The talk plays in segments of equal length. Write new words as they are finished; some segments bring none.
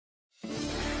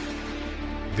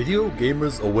Video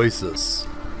Gamers Oasis.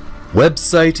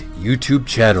 Website, YouTube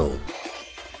channel.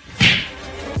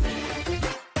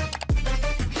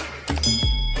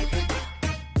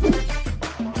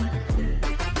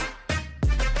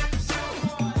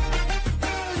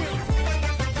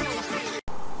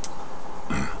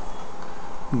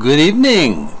 Good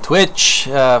evening, Twitch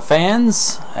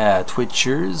fans,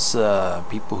 Twitchers,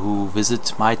 people who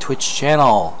visit my Twitch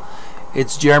channel.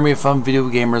 It's Jeremy from Video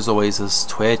Gamers Oasis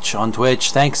Twitch on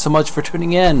Twitch. Thanks so much for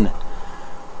tuning in.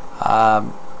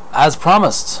 As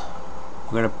promised,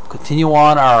 we're going to continue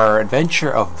on our adventure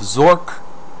of Zork,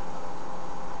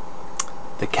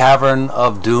 the Cavern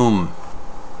of Doom.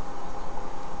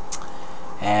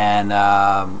 And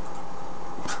to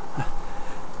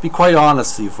be quite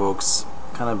honest with you folks,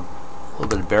 kind of a little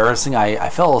bit embarrassing. I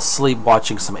fell asleep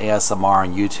watching some ASMR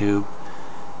on YouTube,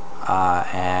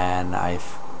 and I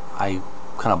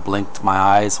kind of blinked my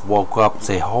eyes, woke up, and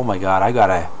say, "Oh my God, I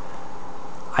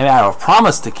have a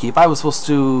promise to keep. I was supposed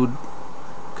to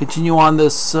continue on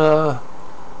this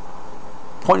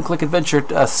point-and-click adventure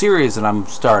series that I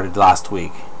started last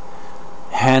week."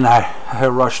 And I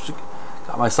rushed,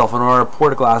 got myself in order,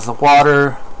 poured a glass of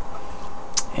water,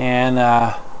 and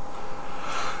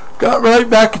got right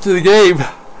back into the game.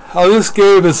 This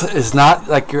game is not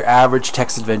like your average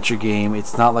text adventure game.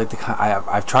 It's not like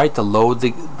I've tried to load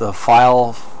the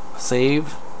file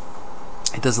save.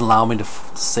 It doesn't allow me to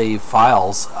save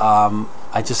files.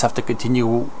 I just have to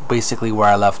continue basically where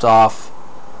I left off.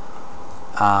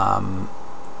 I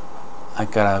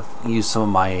gotta use some of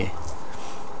my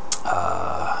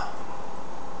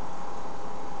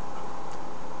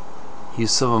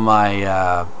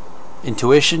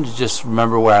intuition to just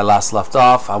remember where I last left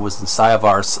off. I was in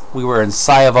we were in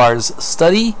Sayavar's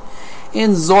study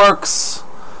in Zork's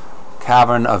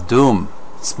Cavern of Doom.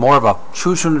 It's more of a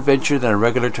choose-your-own adventure than a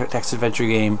regular text adventure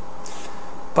game,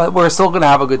 but we're still going to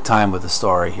have a good time with the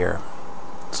story here.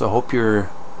 So I hope you're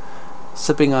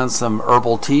sipping on some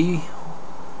herbal tea,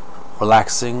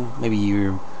 relaxing. Maybe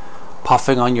you're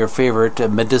puffing on your favorite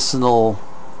medicinal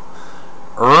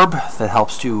herb that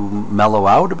helps you mellow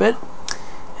out a bit.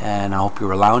 And I hope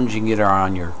you're lounging either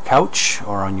on your couch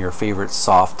or on your favorite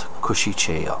soft, cushy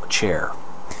chair.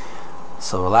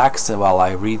 So relax while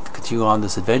I continue on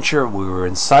this adventure. We were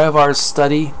in Sayavar's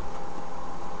study,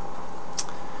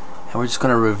 and we're just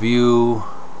going to review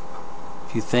a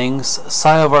few things.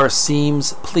 Sayavar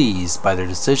seems pleased by their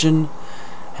decision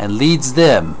and leads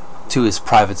them to his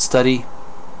private study,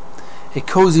 a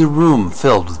cozy room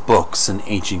filled with books and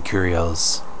ancient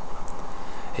curios.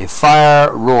 A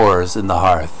fire roars in the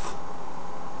hearth.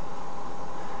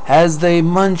 As they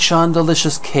munch on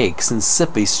delicious cakes and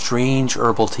sip a strange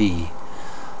herbal tea,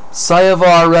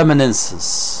 Sayavar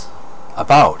reminisces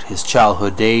about his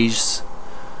childhood days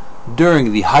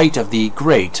during the height of the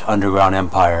great underground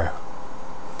empire.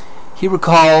 He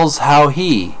recalls how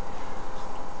he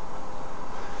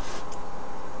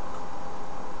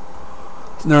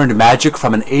learned magic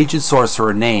from an aged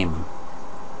sorcerer named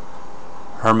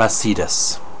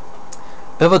Hermesidas.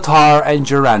 Bivatar and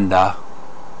Juranda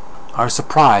are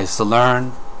surprised to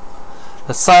learn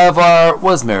that Sayavar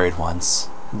was married once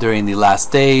during the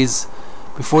last days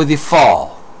before the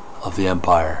fall of the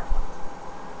empire.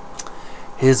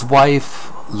 His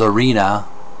wife, Lorena,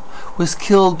 was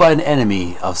killed by an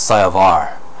enemy of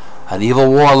Sayavar, an evil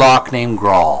warlock named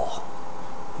Grawl.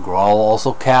 Grawl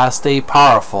also cast a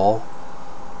powerful,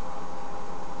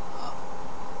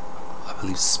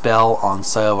 spell on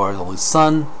Sayavar's only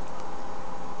son,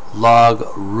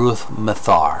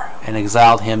 Log-Ruthmathar, and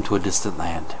exiled him to a distant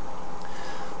land.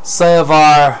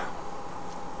 Sayavar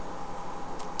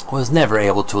was never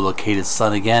able to locate his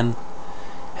son again,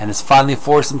 and has finally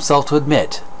forced himself to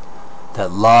admit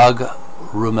that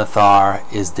Log-Ruthmathar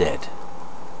is dead.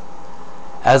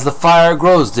 As the fire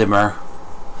grows dimmer,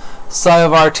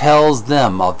 Sayavar tells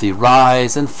them of the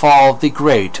rise and fall of the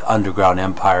great underground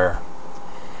empire,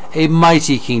 a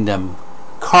mighty kingdom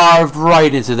carved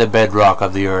right into the bedrock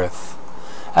of the earth,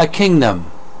 a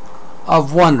kingdom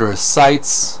of wondrous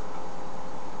sights,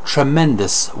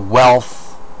 tremendous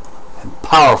wealth, and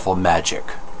powerful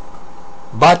magic.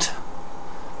 But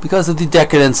because of the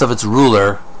decadence of its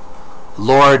ruler,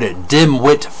 Lord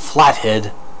Dimwit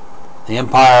Flathead, the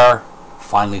empire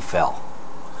finally fell.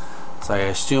 So I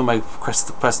assume I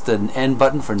pressed the N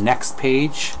button for next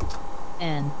page.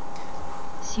 N.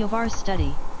 Sayavar's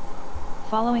study.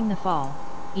 Following the fall,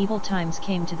 evil times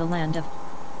came to the land of...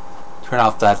 Turn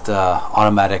off that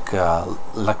automatic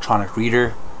electronic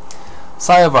reader.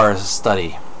 Sayavar's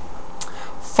study.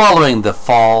 Following the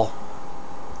fall,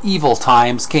 evil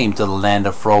times came to the land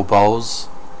of Frobos.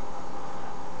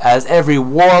 as every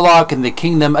warlock in the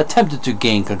kingdom attempted to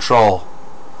gain control.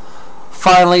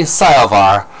 Finally,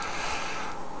 Sayovar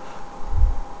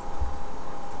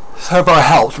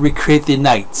helped recreate the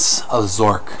Knights of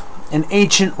Zork, an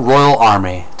ancient royal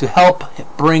army, to help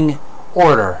bring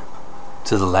order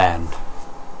to the land.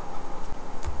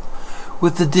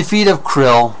 With the defeat of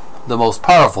Krill, the most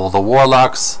powerful of the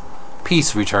warlocks,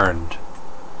 peace returned.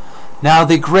 Now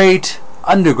the great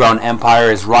underground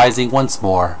empire is rising once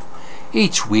more.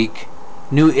 Each week,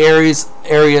 new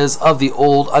areas of the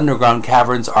old underground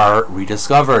caverns are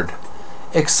rediscovered,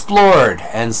 explored,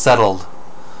 and settled.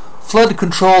 Flood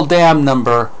Control Dam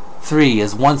number 3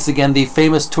 is once again the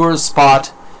famous tourist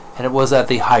spot, and it was at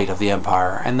the height of the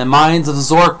empire, and the mines of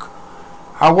Zork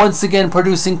are once again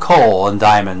producing coal and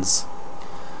diamonds.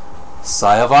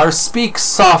 Sayovar speaks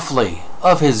softly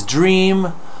of his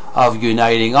dream of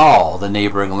uniting all the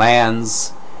neighboring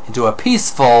lands into a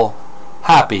peaceful,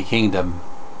 happy kingdom.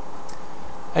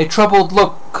 A troubled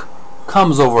look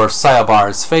comes over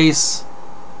Sayovar's face.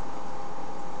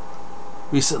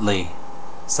 Recently,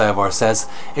 Sayovar says,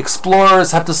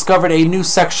 explorers have discovered a new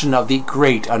section of the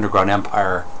great underground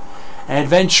empire, and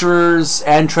adventurers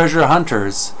and treasure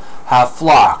hunters have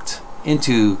flocked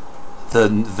into the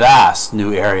vast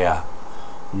new area.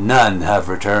 None have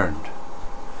returned.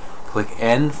 Click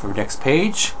N for next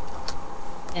page.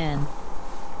 N.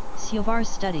 Sayovar's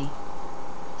study.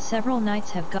 Several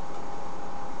knights have got.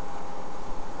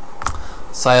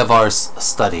 Sayovar's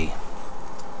study.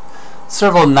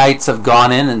 Several knights have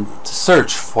gone in and to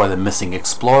search for the missing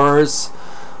explorers,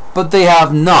 but they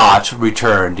have not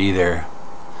returned either.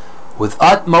 With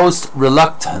utmost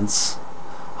reluctance,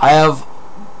 I have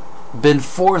been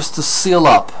forced to seal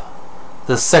up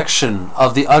the section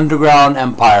of the underground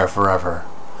empire forever,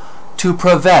 to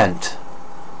prevent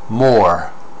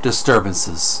more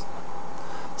disturbances.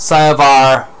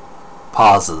 Sayovar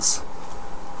pauses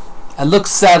and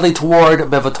looks sadly toward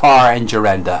Bivatar and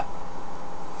Juranda.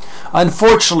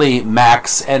 Unfortunately,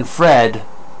 Max and Fred,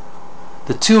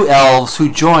 the two elves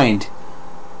who joined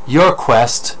your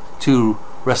quest to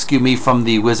rescue me from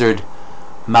the wizard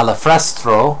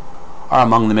Malefrestro, are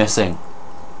among the missing.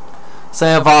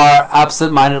 Sayovar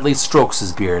absent-mindedly strokes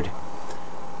his beard.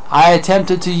 I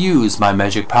attempted to use my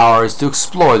magic powers to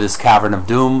explore this cavern of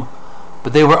doom,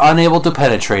 but they were unable to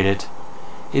penetrate it.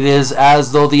 It is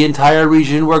as though the entire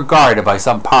region were guarded by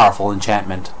some powerful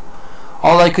enchantment.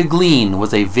 All I could glean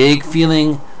was a vague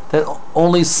feeling that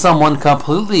only someone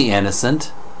completely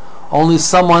innocent, only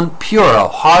someone pure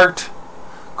of heart,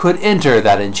 could enter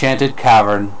that enchanted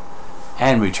cavern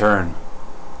and return.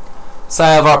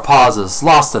 Sayovar pauses,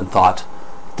 lost in thought.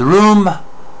 The room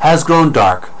has grown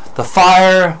dark. The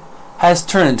fire has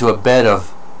turned into a bed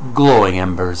of glowing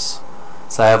embers.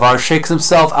 Sayovar shakes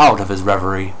himself out of his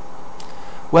reverie.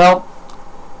 Well,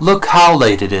 look how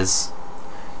late it is.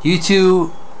 You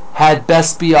two had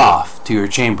best be off to your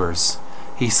chambers.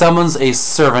 He summons a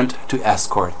servant to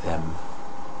escort them.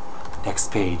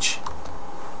 Next page.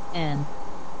 N.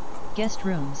 Guest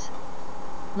rooms.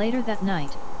 Later that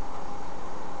night.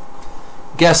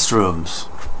 Guest rooms.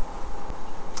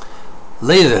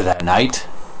 Later that night,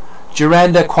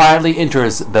 Juranda quietly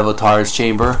enters Bivatar's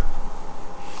chamber.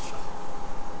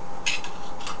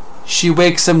 She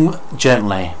wakes him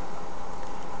gently.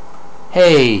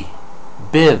 Hey,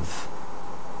 Biv.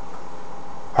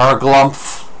 Her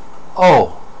glumph.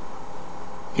 Oh,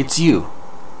 it's you.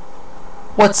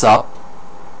 What's up?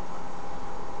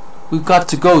 We've got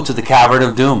to go to the Cavern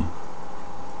of Doom.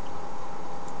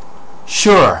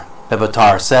 Sure,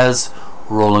 Bivatar says,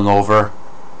 rolling over.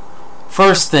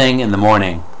 First thing in the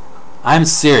morning. I'm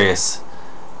serious,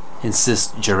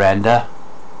 insists Juranda.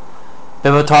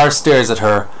 Bivatar stares at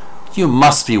her. You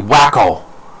must be wacko.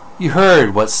 You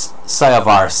heard what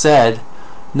Sayovar said.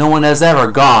 No one has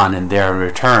ever gone in there and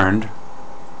returned.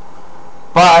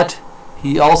 But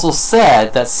he also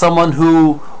said that someone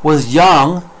who was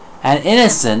young and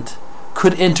innocent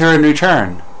could enter and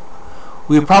return.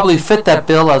 We would probably fit that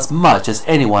bill as much as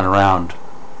anyone around.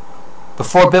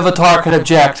 Before Bivatar could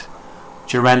object,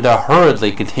 Juranda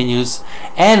hurriedly continues,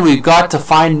 and we've got to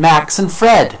find Max and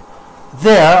Fred.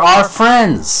 They're our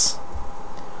friends.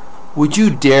 Would you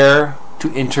dare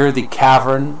to enter the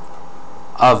Cavern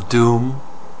of Doom?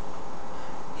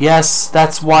 Yes,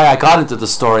 that's why I got into the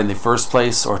story in the first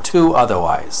place, or two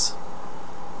otherwise.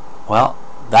 Well,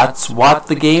 that's what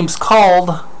the game's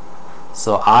called,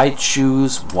 so I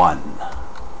choose 1.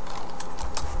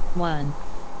 1.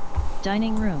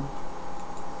 Dining room.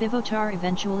 Bivatar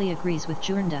eventually agrees with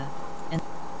Juranda, and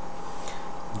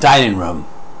Dining room.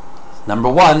 Number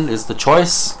 1 is the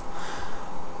choice.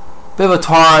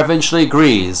 Bivatar eventually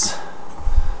agrees.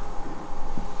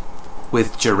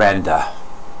 with Juranda.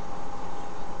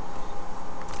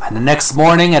 And the next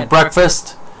morning at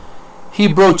breakfast, he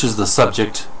broaches the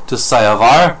subject to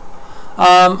Sayavar.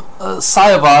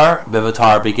 Sayavar,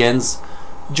 Bivatar begins,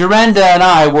 Juranda and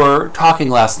I were talking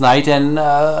last night, and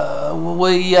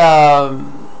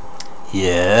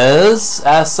Yes?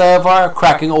 asked Sayavar,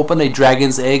 cracking open a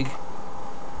dragon's egg.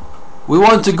 We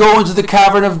want to go into the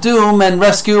Cavern of Doom and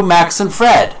rescue Max and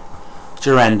Fred,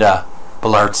 Juranda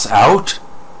blurts out.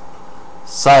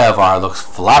 Sayavar looks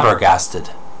flabbergasted.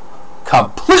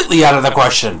 Completely out of the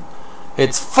question.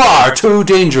 It's far too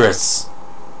dangerous.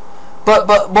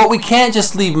 But we can't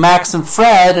just leave Max and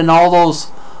Fred and all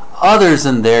those others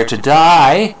in there to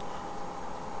die,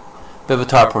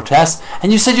 Bivatar protests.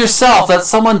 And you said yourself that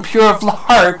someone pure of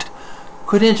heart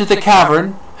could enter the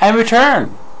cavern and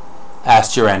return,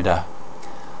 asked Juranda.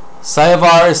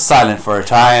 Sayavar is silent for a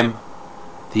time.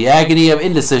 The agony of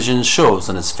indecision shows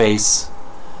on his face.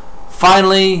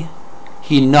 Finally,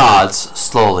 he nods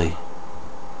slowly.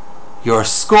 Your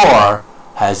score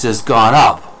has just gone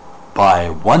up by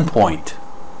 1 point.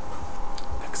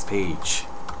 Next page.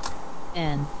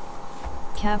 N.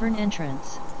 Cavern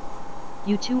entrance.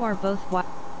 You two are both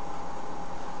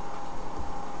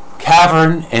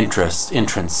Cavern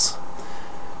entrance.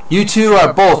 You two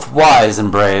are both wise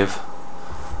and brave.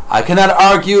 I cannot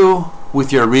argue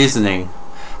with your reasoning.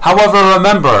 However,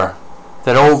 remember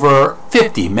that over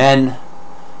 50 men,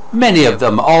 many of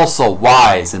them also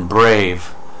wise and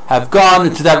brave, have gone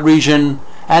into that region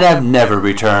and have never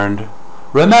returned.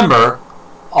 Remember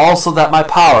also that my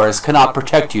powers cannot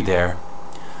protect you there.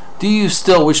 Do you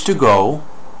still wish to go?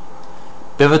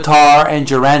 Bivatar and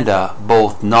Juranda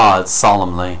both nod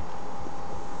solemnly.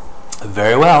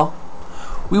 Very well.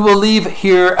 We will leave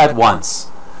here at once.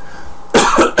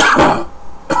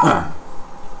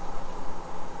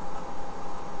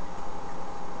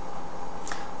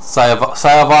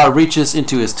 Sayavar reaches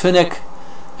into his tunic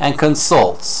and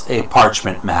consults a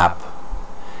parchment map.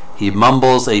 He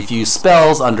mumbles a few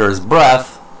spells under his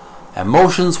breath and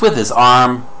motions with his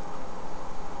arm.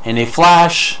 In a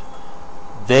flash,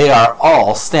 they are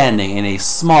all standing in a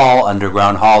small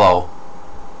underground hollow.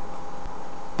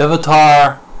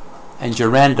 Bivatar and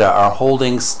Juranda are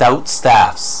holding stout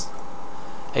staffs.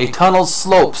 A tunnel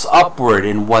slopes upward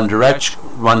in one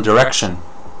direction.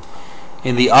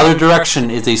 In the other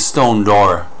direction is a stone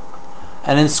door.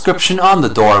 An inscription on the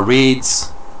door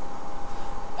reads,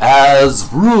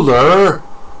 As ruler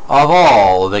of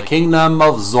all the kingdom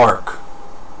of Zork,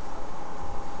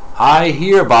 I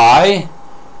hereby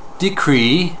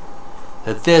decree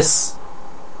that this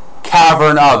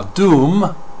Cavern of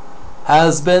Doom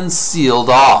has been sealed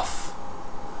off.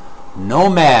 No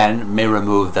man may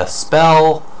remove the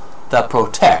spell that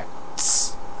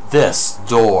protects this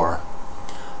door.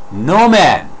 No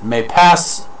man may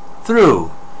pass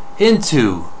through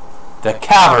into the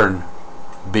cavern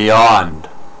beyond.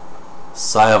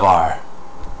 Sayavar.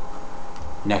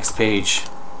 Next page.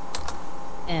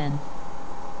 N.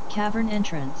 Cavern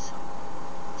entrance.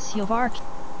 Sayavar.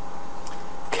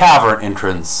 Cavern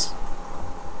entrance.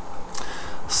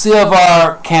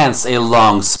 Sayavar cants a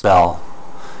long spell.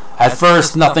 At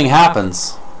first nothing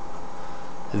happens.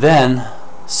 Then,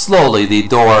 slowly the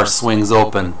door swings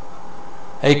open.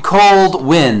 A cold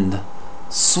wind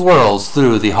swirls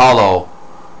through the hollow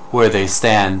where they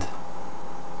stand.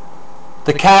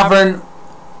 The cavern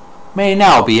may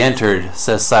now be entered,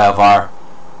 says Sayavar.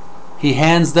 He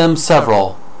hands them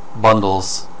several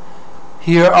bundles.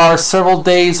 Here are several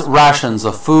days' rations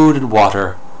of food and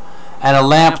water, and a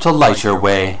lamp to light your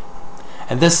way.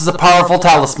 And this is a powerful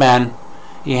talisman.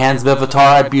 He hands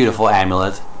Bivatar a beautiful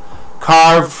amulet,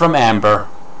 carved from amber,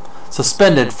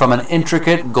 suspended from an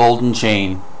intricate golden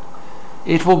chain.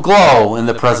 It will glow in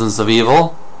the presence of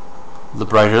evil. The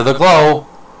brighter the glow,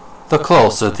 the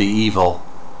closer the evil.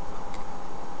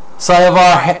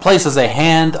 Sayavar places a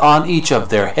hand on each of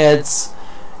their heads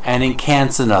and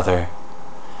incants another.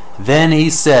 Then he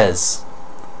says,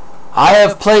 I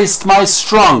have placed my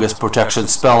strongest protection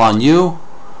spell on you,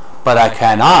 but I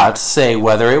cannot say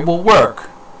whether it will work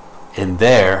in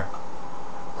there.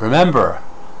 Remember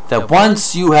that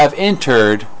once you have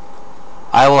entered,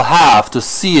 I will have to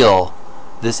seal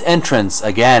this entrance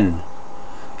again.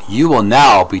 You will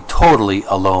now be totally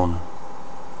alone.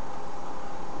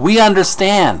 We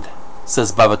understand,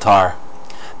 says Bivatar.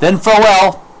 Then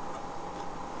farewell.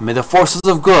 May the forces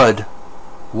of good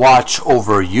watch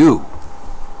over you.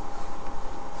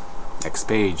 Next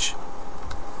page.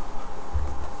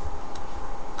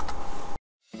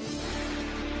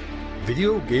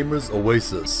 Video Gamers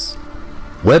Oasis.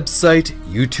 Website,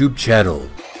 YouTube channel.